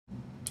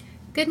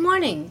Good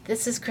morning.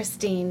 This is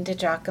Christine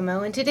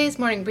DiGiacomo, and today's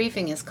morning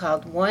briefing is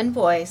called One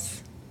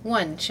Voice,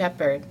 One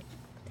Shepherd.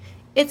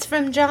 It's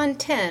from John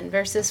 10,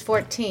 verses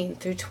 14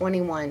 through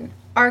 21.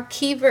 Our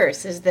key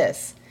verse is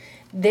this: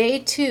 They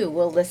too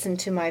will listen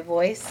to my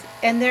voice,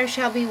 and there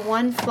shall be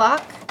one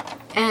flock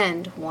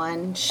and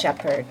one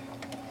shepherd.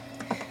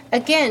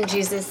 Again,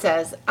 Jesus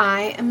says,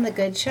 I am the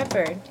good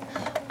shepherd.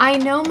 I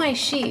know my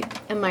sheep,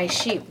 and my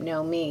sheep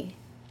know me.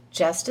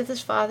 Just as the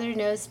Father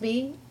knows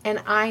me,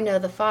 and I know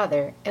the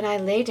Father, and I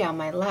lay down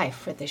my life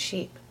for the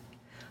sheep.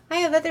 I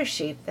have other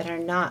sheep that are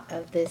not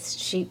of this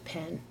sheep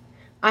pen.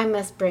 I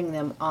must bring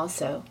them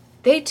also.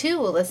 They too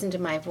will listen to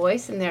my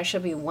voice, and there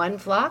shall be one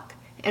flock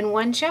and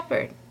one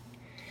shepherd.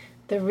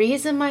 The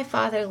reason my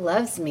Father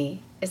loves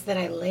me is that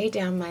I lay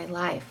down my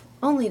life,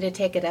 only to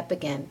take it up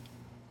again.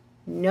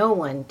 No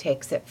one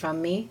takes it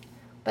from me,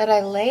 but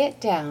I lay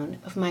it down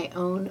of my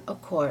own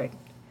accord.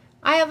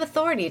 I have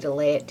authority to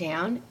lay it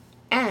down,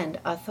 and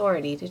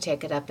authority to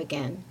take it up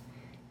again.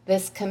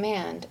 This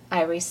command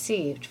I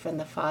received from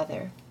the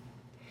Father.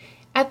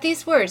 At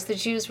these words the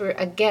Jews were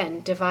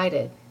again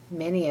divided.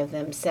 Many of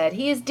them said,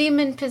 He is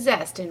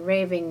demon-possessed and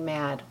raving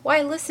mad.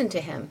 Why listen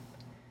to him?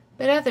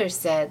 But others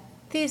said,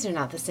 These are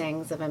not the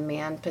sayings of a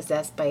man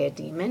possessed by a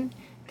demon.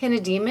 Can a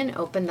demon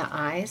open the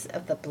eyes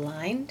of the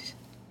blind?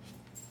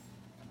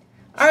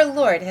 Our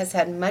Lord has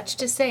had much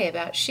to say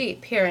about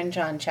sheep here in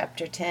John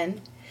chapter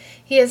 10.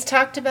 He has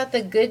talked about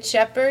the good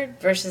shepherd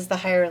versus the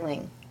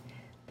hireling,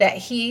 that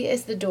he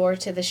is the door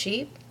to the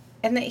sheep,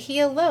 and that he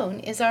alone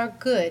is our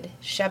good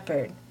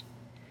shepherd.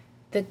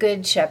 The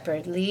good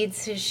shepherd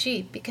leads his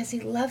sheep because he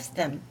loves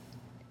them.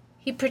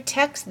 He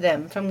protects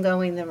them from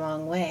going the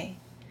wrong way,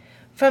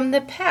 from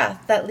the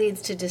path that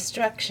leads to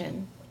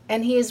destruction,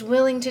 and he is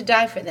willing to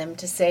die for them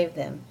to save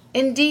them.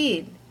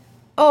 Indeed,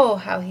 oh,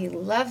 how he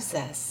loves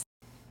us.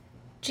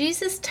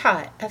 Jesus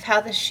taught of how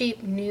the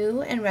sheep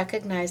knew and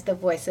recognized the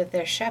voice of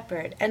their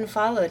shepherd and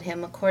followed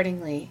him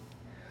accordingly.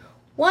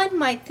 One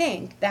might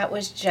think that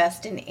was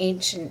just in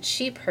ancient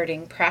sheep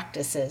herding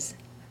practices.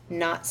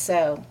 Not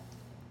so.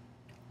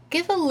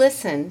 Give a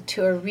listen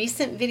to a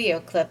recent video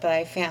clip that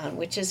I found,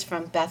 which is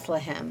from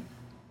Bethlehem.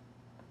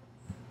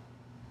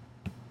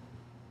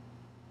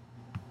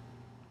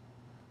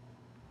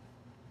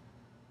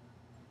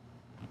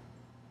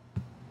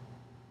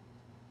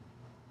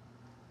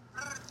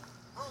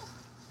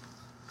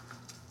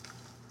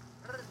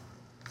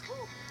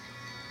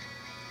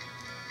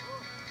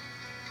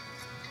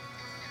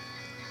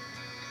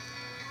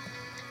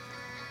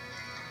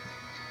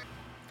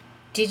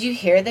 Did you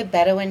hear the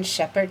Bedouin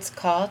shepherd's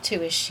call to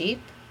his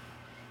sheep?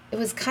 It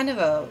was kind of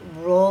a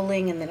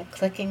rolling and then a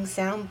clicking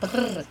sound.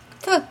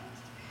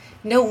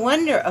 No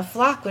wonder a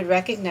flock would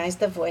recognize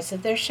the voice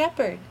of their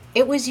shepherd.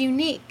 It was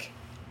unique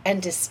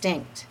and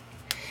distinct.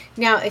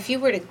 Now, if you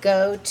were to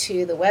go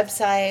to the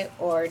website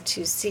or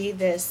to see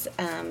this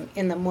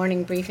in the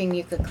morning briefing,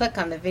 you could click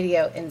on the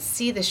video and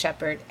see the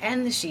shepherd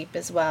and the sheep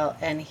as well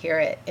and hear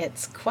it.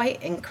 It's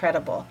quite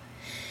incredible.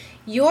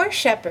 Your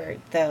shepherd,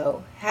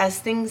 though, has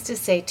things to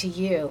say to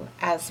you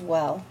as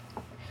well.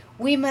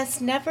 We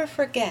must never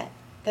forget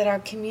that our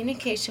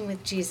communication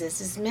with Jesus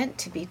is meant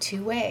to be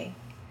two-way.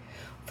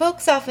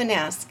 Folks often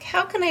ask,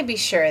 how can I be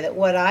sure that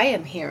what I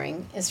am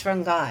hearing is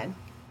from God?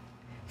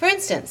 For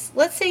instance,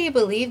 let's say you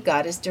believe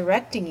God is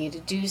directing you to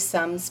do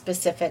some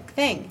specific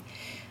thing.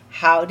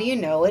 How do you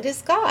know it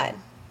is God?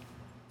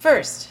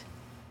 First,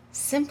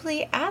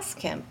 simply ask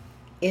Him,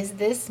 is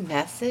this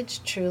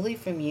message truly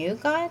from you,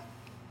 God?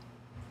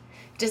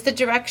 Does the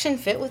direction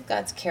fit with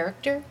God's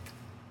character?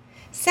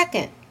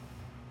 Second,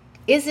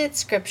 is it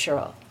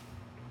scriptural?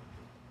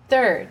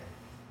 Third,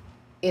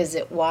 is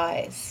it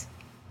wise?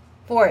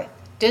 Fourth,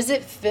 does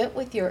it fit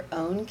with your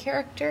own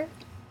character?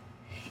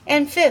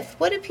 And fifth,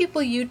 what do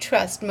people you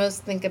trust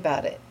most think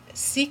about it?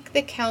 Seek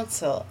the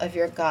counsel of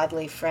your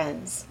godly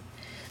friends.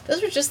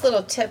 Those were just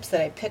little tips that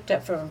I picked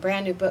up from a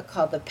brand new book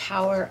called The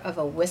Power of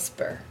a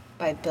Whisper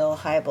by Bill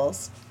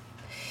Hybels.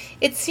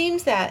 It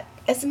seems that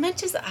as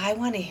much as I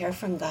want to hear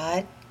from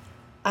God,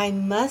 I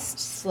must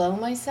slow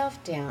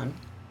myself down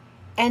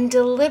and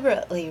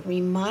deliberately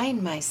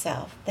remind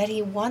myself that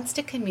He wants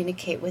to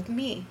communicate with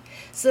me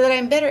so that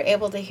I'm better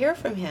able to hear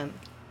from Him.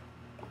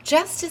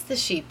 Just as the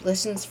sheep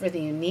listens for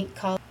the unique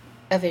call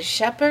of his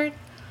shepherd,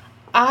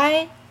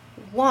 I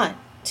want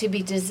to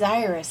be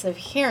desirous of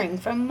hearing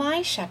from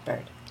my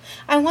shepherd.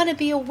 I want to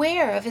be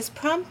aware of his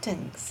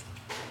promptings.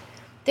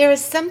 There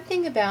is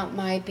something about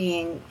my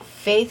being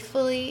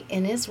faithfully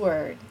in his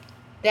word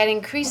that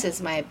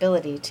increases my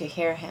ability to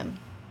hear him.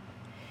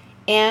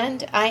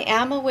 And I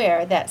am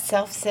aware that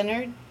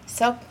self-centered,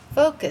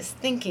 self-focused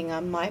thinking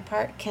on my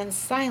part can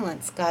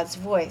silence God's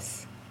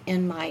voice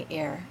in my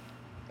ear.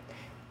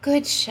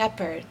 Good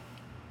shepherd,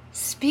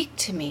 speak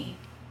to me.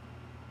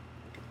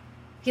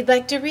 If you'd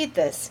like to read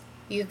this,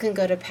 you can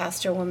go to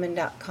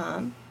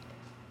pastorwoman.com,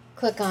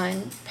 click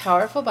on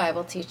Powerful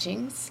Bible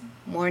Teachings,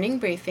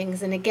 Morning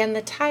Briefings, and again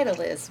the title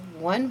is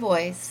One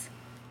Voice,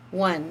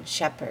 One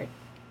Shepherd.